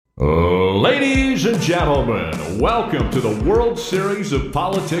Ladies and gentlemen, welcome to the World Series of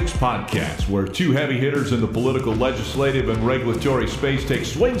Politics podcast, where two heavy hitters in the political, legislative, and regulatory space take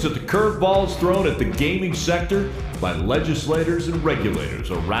swings at the curveballs thrown at the gaming sector by legislators and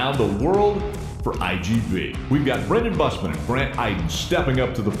regulators around the world for IGB. We've got Bussmann and Brandt Iden stepping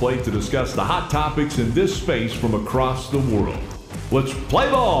up to the plate to discuss the hot topics in this space from across the world. Let's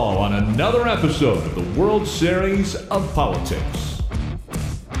play ball on another episode of the World Series of Politics.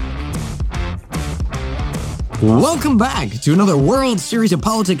 Welcome back to another World Series of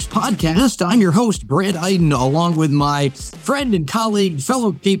Politics podcast. I'm your host, Brandt Iden, along with my friend and colleague,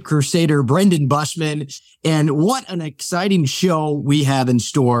 fellow Cape Crusader, Bussmann. And what an exciting show we have in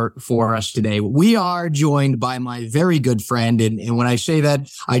store for us today. We are joined by my very good friend. And when I say that,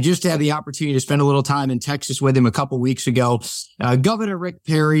 I just had the opportunity to spend a little time in Texas with him a couple weeks ago. Governor Rick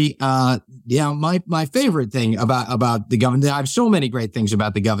Perry, my favorite thing about the governor, I have so many great things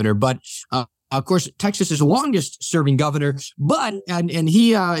about the governor, but of course, Texas is the longest serving governor, but and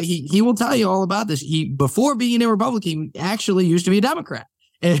he will tell you all about this. He, before being a Republican, actually used to be a Democrat.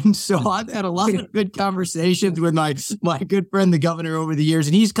 And so I've had a lot of good conversations with my good friend, the governor, over the years.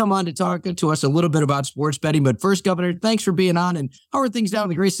 And he's come on to talk to us a little bit about sports betting. But first, Governor, thanks for being on. And how are things down in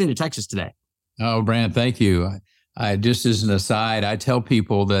the great state of Texas today? Oh, Brandt, thank you. I just as an aside, I tell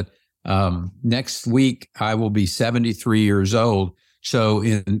people that next week I will be 73 years old. So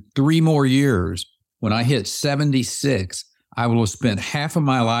in 3 more years, when I hit 76, I will have spent half of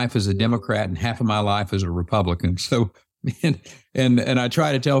my life as a Democrat and half of my life as a Republican. So, and I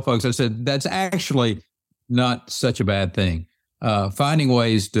try to tell folks, I said, that's actually not such a bad thing. Finding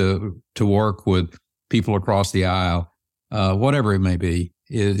ways to work with people across the aisle, whatever it may be,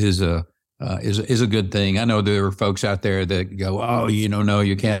 is a good thing. I know there are folks out there that go, oh, no,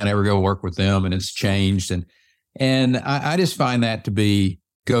 you can't ever go work with them, and it's changed. And I just find that to be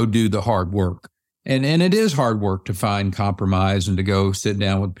go do the hard work. And it is hard work to find compromise and to go sit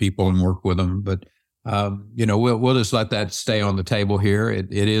down with people and work with them. But, we'll just let that stay on the table here. It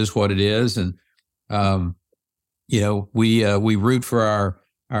is what it is. And, we root for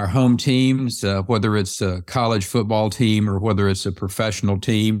our home teams, whether it's a college football team or whether it's a professional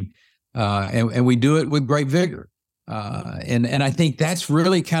team. And we do it with great vigor. And I think that's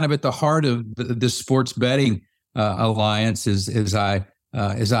really kind of at the heart of the sports betting alliance. As I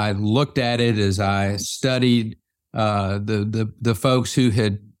looked at it, as I studied the folks who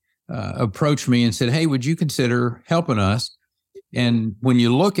had approached me and said, "Hey, would you consider helping us?" And when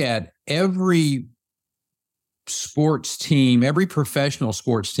you look at every sports team, every professional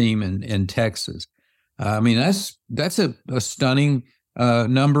sports team in Texas, that's a stunning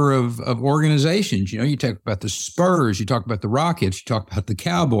number of organizations. You talk about the Spurs, you talk about the Rockets, you talk about the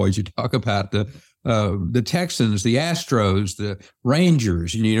Cowboys, you talk about the Texans, the Astros, the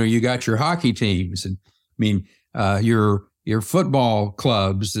Rangers, and you got your hockey teams, and your football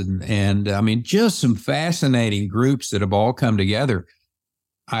clubs, and just some fascinating groups that have all come together.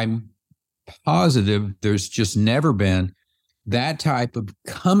 I'm positive there's just never been that type of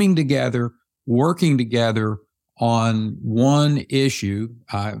coming together, working together on one issue.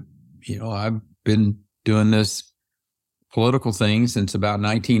 I've been doing this political thing since about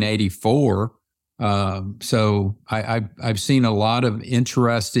 1984. So I've seen a lot of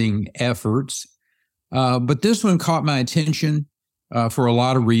interesting efforts, but this one caught my attention for a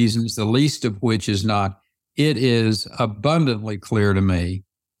lot of reasons, the least of which is it is abundantly clear to me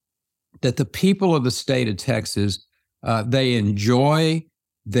that the people of the state of Texas, they enjoy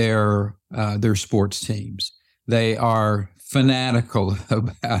their sports teams. They are fanatical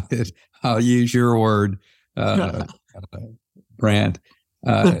about it. I'll use your word, Brandt.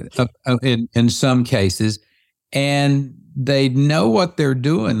 In some cases, and they know what they're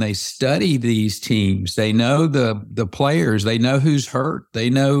doing. They study these teams. They know the players. They know who's hurt. They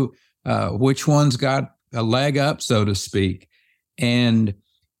know which one's got a leg up, so to speak. And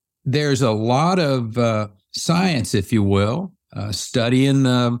there's a lot of science, if you will, studying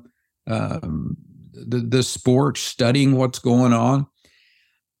the sport, studying what's going on.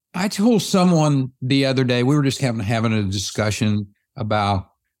 I told someone the other day, we were just having a discussion about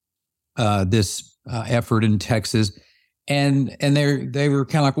this effort in Texas, and they were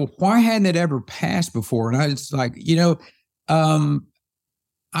kind of like, well, why hadn't it ever passed before? And I was like,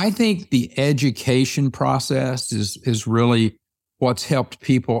 I think the education process is really what's helped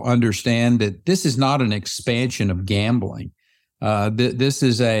people understand that this is not an expansion of gambling. This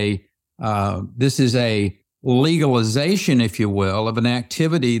is a legalization, if you will, of an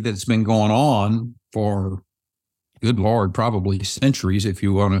activity that's been going on for, good Lord, probably centuries, if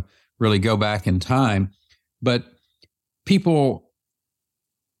you want to really go back in time. But people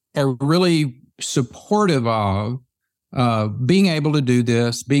are really supportive of being able to do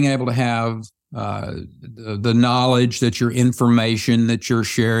this, being able to have the knowledge that your information that you're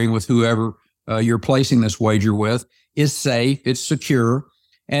sharing with whoever you're placing this wager with is safe, it's secure,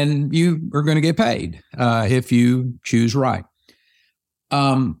 and you are going to get paid if you choose right.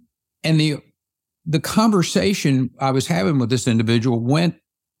 And the conversation I was having with this individual went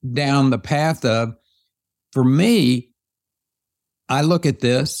down the path of, for me, I look at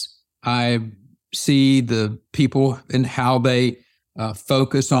this, I see the people and how they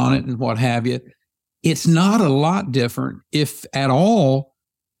focus on it and what have you. It's not a lot different, if at all,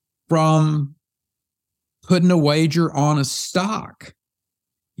 from putting a wager on a stock.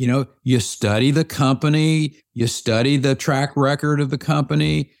 You know, you study the company, you study the track record of the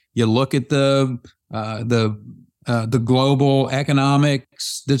company, you look at the global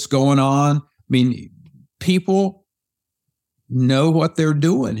economics that's going on. I mean, people know what they're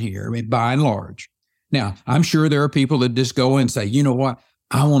doing here, I mean, by and large. Now, I'm sure there are people that just go in and say, you know what,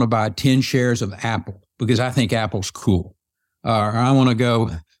 I want to buy 10 shares of Apple because I think Apple's cool. Or I want to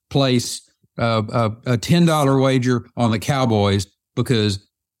go place a $10 wager on the Cowboys because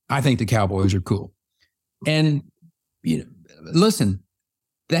I think the Cowboys are cool. And, you know, listen,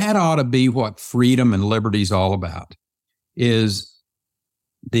 that ought to be what freedom and liberty is all about, is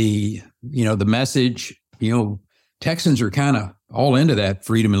the message. Texans are kind of all into that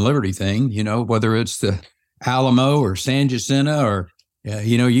freedom and liberty thing, whether it's the Alamo or San Jacinto or,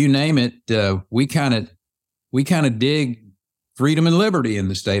 you name it. We kind of dig freedom and liberty in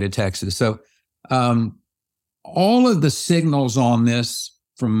the state of Texas. So all of the signals on this,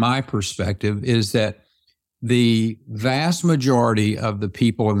 from my perspective, is that the vast majority of the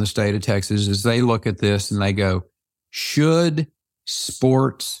people in the state of Texas, as they look at this and they go, should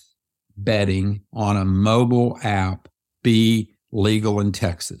sports betting on a mobile app be legal in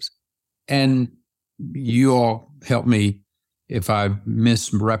Texas? And you all help me if I've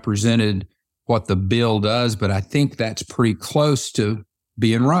misrepresented what the bill does, but I think that's pretty close to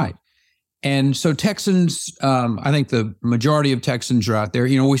being right. And so Texans, I think the majority of Texans are out there.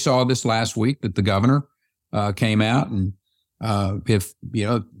 We saw this last week that the governor came out, and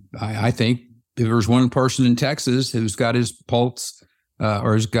I think if there's one person in Texas who's got his pulse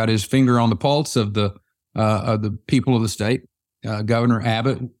or has got his finger on the pulse of the people of the state, Governor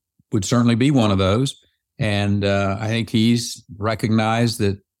Abbott would certainly be one of those. And I think he's recognized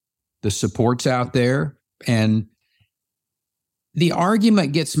that the support's out there. And the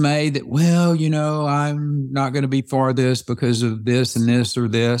argument gets made that, well, I'm not going to be for this because of this and this or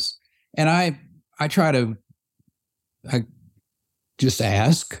this. And I just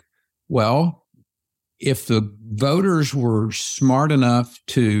ask, well, if the voters were smart enough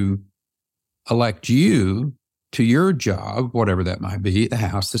to elect you to your job, whatever that might be, the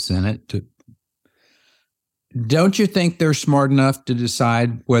House, the Senate, don't you think they're smart enough to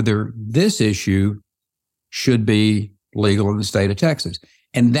decide whether this issue should be legal in the state of Texas?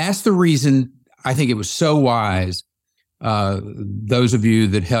 And that's the reason I think it was so wise, those of you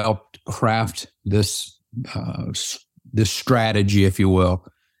that helped craft this strategy, if you will,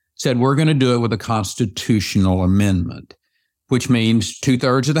 said we're going to do it with a constitutional amendment, which means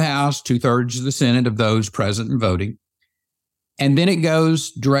 2/3 of the House, 2/3 of the Senate of those present and voting. And then it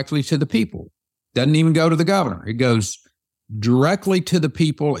goes directly to the people. Doesn't even go to the governor. It goes directly to the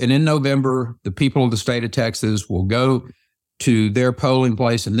people. And in November, the people of the state of Texas will go to their polling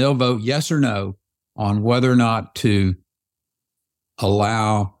place and they'll vote yes or no on whether or not to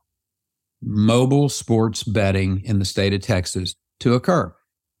allow mobile sports betting in the state of Texas to occur.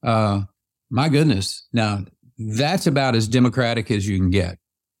 My goodness. Now, that's about as democratic as you can get.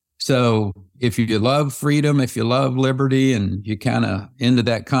 So if you love freedom, if you love liberty, and you kind of into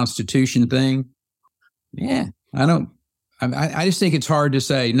that Constitution thing, yeah, I just think it's hard to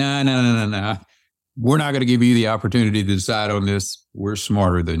say, no. We're not going to give you the opportunity to decide on this. We're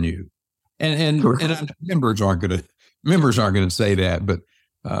smarter than you. And members aren't going to say that, but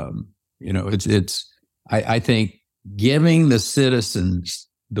I think giving the citizens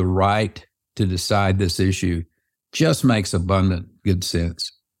the right to decide this issue just makes abundant good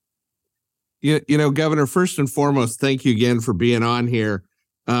sense. Governor, first and foremost, thank you again for being on here.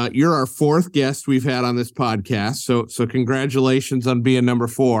 You're our fourth guest we've had on this podcast, so congratulations on being number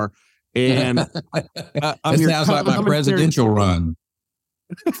 4. And it sounds like my presidential run.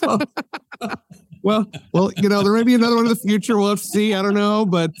 Well, there may be another one in the future. We'll have to see. I don't know,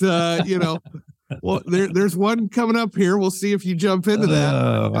 but well, there's one coming up here. We'll see if you jump into that.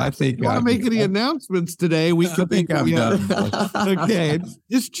 I think you want to make any announcements today. We could think I'm done. Okay,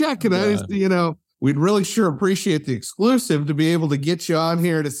 just checking. we'd really sure appreciate the exclusive to be able to get you on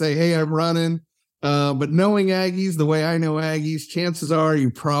here to say, hey, I'm running. But knowing Aggies the way I know Aggies, chances are you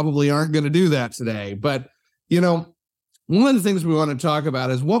probably aren't going to do that today. But, one of the things we want to talk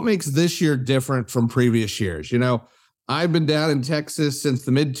about is what makes this year different from previous years. I've been down in Texas since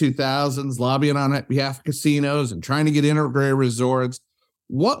the mid-2000s, lobbying on behalf of casinos and trying to get integrated resorts.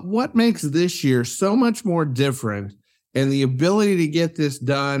 What makes this year so much more different and the ability to get this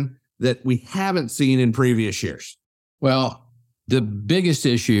done that we haven't seen in previous years? Well, the biggest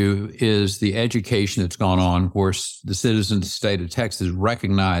issue is the education that's gone on, where the citizens of the state of Texas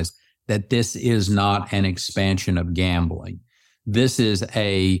recognize that this is not an expansion of gambling. This is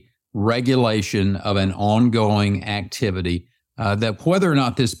a regulation of an ongoing activity that, whether or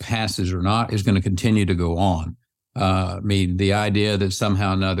not this passes or not, is going to continue to go on. The idea that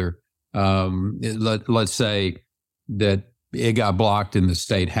somehow or another, let's say that it got blocked in the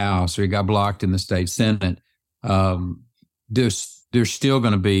state house or it got blocked in the state senate, there's still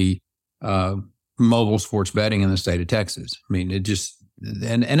going to be mobile sports betting in the state of Texas. It just,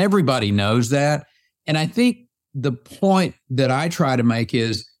 and everybody knows that. And I think the point that I try to make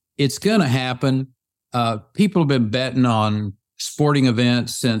is it's going to happen. People have been betting on sporting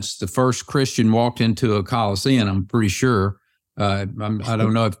events since the first Christian walked into a Coliseum, I'm pretty sure. I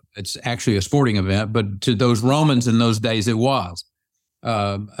don't know if it's actually a sporting event, but to those Romans in those days, it was.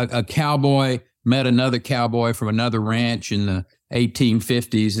 A cowboy met another cowboy from another ranch in the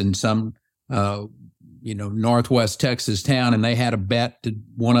 1850s in some, Northwest Texas town, and they had a bet that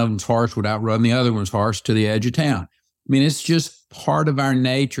one of them's horse would outrun the other one's horse to the edge of town. It's just part of our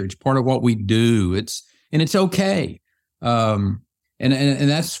nature. It's part of what we do. It's okay. And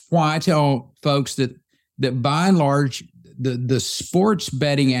that's why I tell folks that by and large, the sports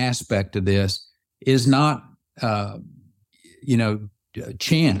betting aspect of this is not,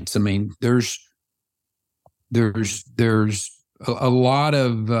 chance. There's a lot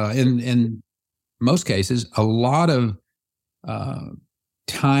of, in most cases, a lot of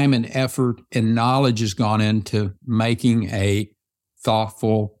time and effort and knowledge has gone into making a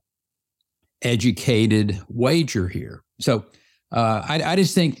thoughtful, educated wager here. So I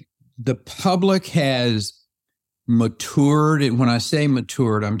just think the public has matured. And when I say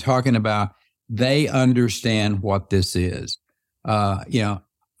matured, I'm talking about they understand what this is. I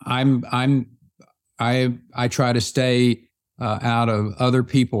try to stay out of other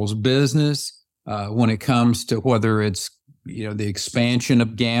people's business when it comes to whether it's the expansion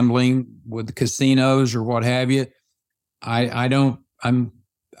of gambling with the casinos or what have you. I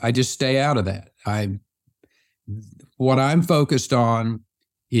just stay out of that. What I'm focused on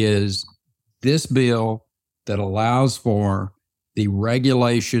is this bill that allows for the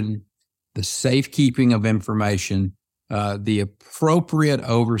regulation, the safekeeping of information, the appropriate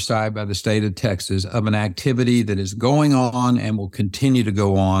oversight by the state of Texas of an activity that is going on and will continue to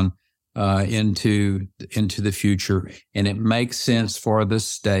go on into the future. And it makes sense for the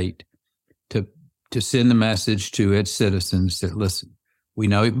state to send the message to its citizens that, listen, we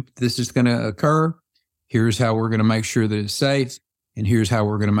know this is going to occur. Here's how we're going to make sure that it's safe. And here's how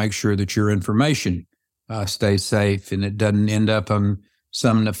we're going to make sure that your information stays safe and it doesn't end up on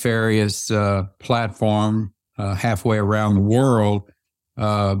some nefarious platform halfway around the world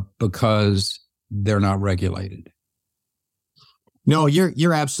because they're not regulated. No,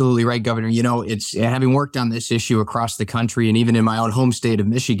 you're absolutely right, Governor. It's having worked on this issue across the country and even in my own home state of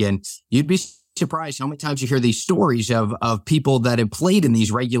Michigan, you'd be surprised how many times you hear these stories of people that have played in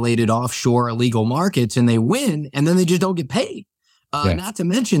these regulated offshore illegal markets and they win and then they just don't get paid. Not to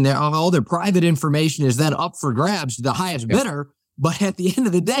mention that all their private information is then up for grabs to the highest bidder. But at the end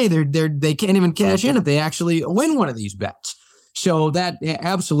of the day, they can't even cash in if they actually win one of these bets. So that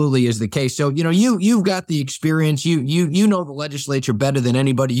absolutely is the case. So, you've got the experience. You know the legislature better than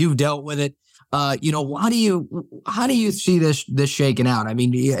anybody. You've dealt with it. How do you see this shaking out?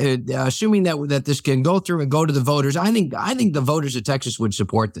 Assuming that this can go through and go to the voters, I think the voters of Texas would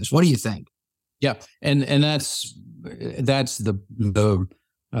support this. What do you think? Yeah, and that's the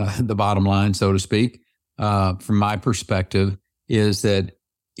bottom line, so to speak. From my perspective, is that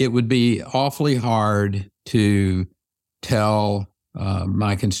it would be awfully hard to tell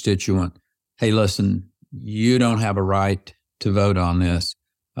my constituent, hey, listen, you don't have a right to vote on this.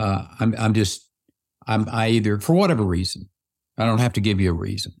 I either, for whatever reason, I don't have to give you a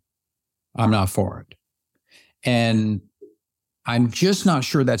reason. I'm not for it. And I'm just not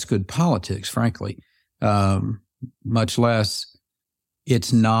sure that's good politics, frankly, much less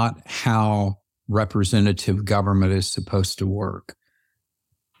it's not how representative government is supposed to work.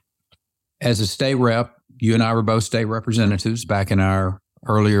 As a state rep, you and I were both state representatives back in our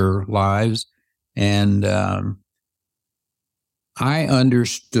earlier lives. And I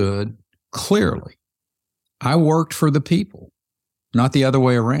understood clearly. I worked for the people, not the other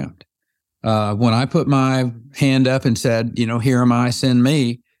way around. When I put my hand up and said, here am I, send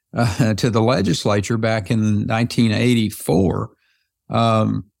me to the legislature back in 1984,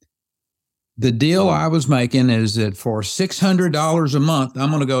 the deal I was making is that for $600 a month, I'm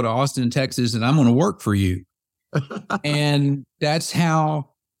going to go to Austin, Texas, and I'm going to work for you. And that's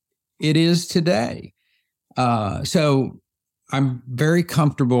how it is today. So I'm very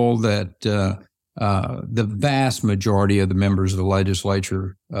comfortable that the vast majority of the members of the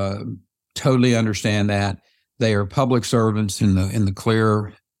legislature totally understand that. They are public servants in the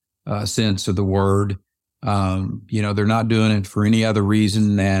clear sense of the word. They're not doing it for any other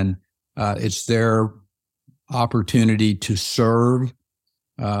reason than it's their opportunity to serve.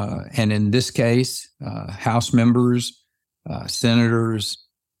 And in this case, House members, senators,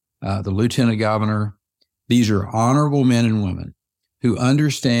 the lieutenant governor, these are honorable men and women who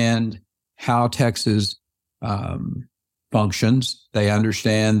understand how Texas functions. They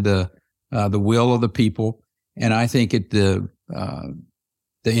understand the will of the people. And I think at the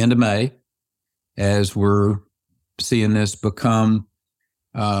end of May, as we're seeing this become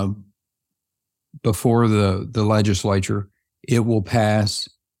before the legislature, it will pass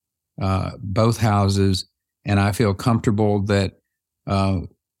both houses. And I feel comfortable that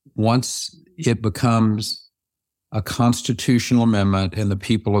once it becomes a constitutional amendment and the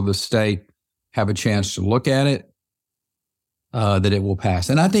people of the state have a chance to look at it, that it will pass.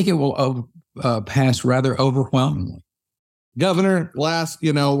 And I think it will pass rather overwhelmingly. Governor,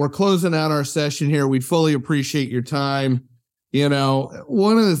 we're closing out our session here. We fully appreciate your time.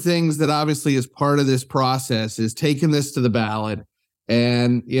 One of the things that obviously is part of this process is taking this to the ballot.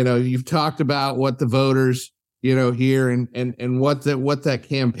 And, you've talked about what the voters, here and what that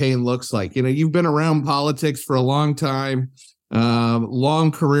campaign looks like. You've been around politics for a long time,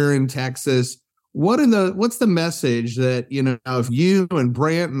 long career in Texas. What's the message that, if you and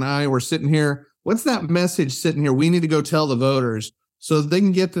Brandt and I were sitting here, what's that message sitting here we need to go tell the voters so that they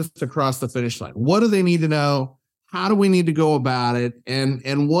can get this across the finish line? What do they need to know? How do we need to go about it?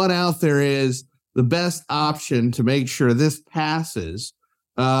 And what out there is the best option to make sure this passes?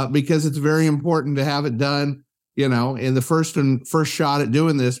 Because it's very important to have it done, in the first shot at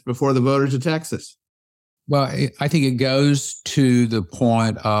doing this before the voters of Texas. Well, I think it goes to the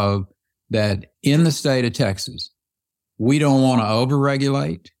point of that in the state of Texas, we don't want to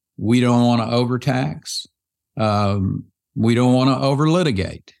overregulate. We don't want to overtax. We don't want to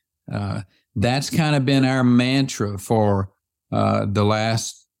overlitigate. That's kind of been our mantra for the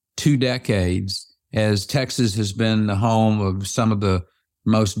last 2 decades, as Texas has been the home of some of the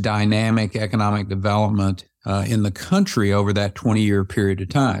most dynamic economic development in the country over that 20-year period of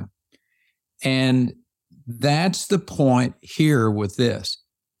time. And that's the point here with this.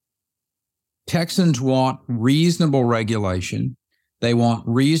 Texans want reasonable regulation. They want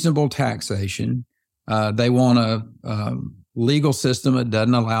reasonable taxation. They want a legal system that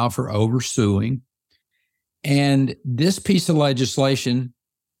doesn't allow for oversuing. And this piece of legislation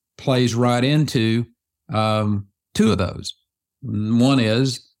plays right into 2 of those. One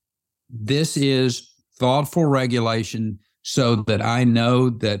is, this is thoughtful regulation so that I know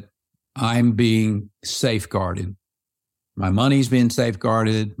that I'm being safeguarded. My money's been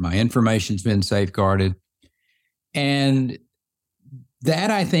safeguarded. My information's been safeguarded. And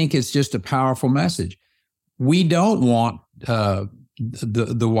that, I think, is just a powerful message. We don't want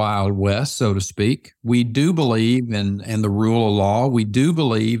the Wild West, so to speak. We do believe in the rule of law. We do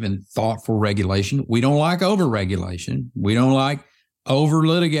believe in thoughtful regulation. We don't like over-regulation. We don't like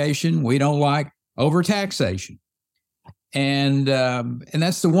over-litigation. We don't like over-taxation. And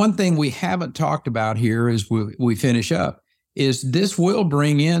that's the one thing we haven't talked about here as we finish up, is this will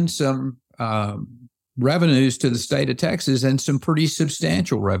bring in some revenues to the state of Texas, and some pretty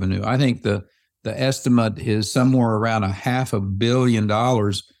substantial revenue. I think the estimate is somewhere around $500 million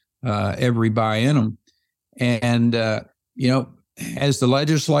every biennium. And, as the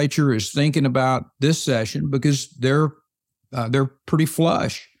legislature is thinking about this session, because they're pretty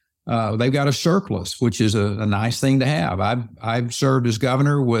flush, they've got a surplus, which is a nice thing to have. I've served as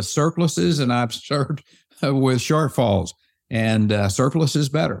governor with surpluses, and I've served with shortfalls, and surplus is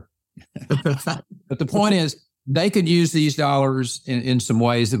better. But the point is, they could use these dollars in some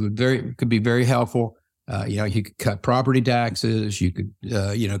ways that could be very helpful. You could cut property taxes. You could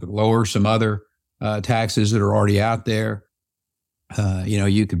lower some other taxes that are already out there.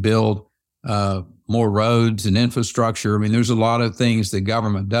 You could build more roads and infrastructure. I mean, there's a lot of things that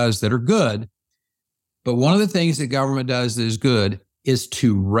government does that are good. But one of the things that government does that is good is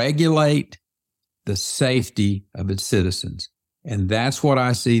to regulate the safety of its citizens. And that's what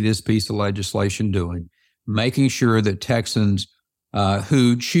I see this piece of legislation doing, making sure that Texans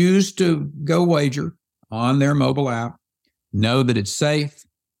who choose to go wager on their mobile app know that it's safe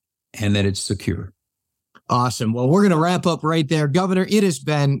and that it's secure. Awesome. Well, we're going to wrap up right there. Governor, it has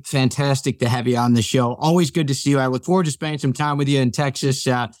been fantastic to have you on the show. Always good to see you. I look forward to spending some time with you in Texas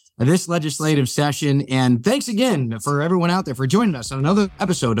this legislative session. And thanks again for everyone out there for joining us on another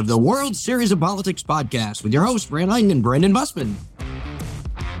episode of the World Series of Politics podcast with your hosts, Brandt Iden and Brendan Bussmann.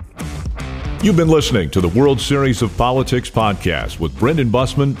 You've been listening to the World Series of Politics podcast with Brendan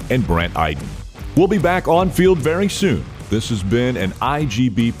Bussmann and Brandt Iden. We'll be back on field very soon. This has been an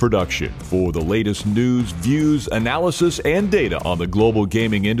IGB production. For the latest news, views, analysis, and data on the global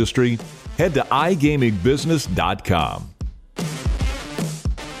gaming industry, head to igamingbusiness.com.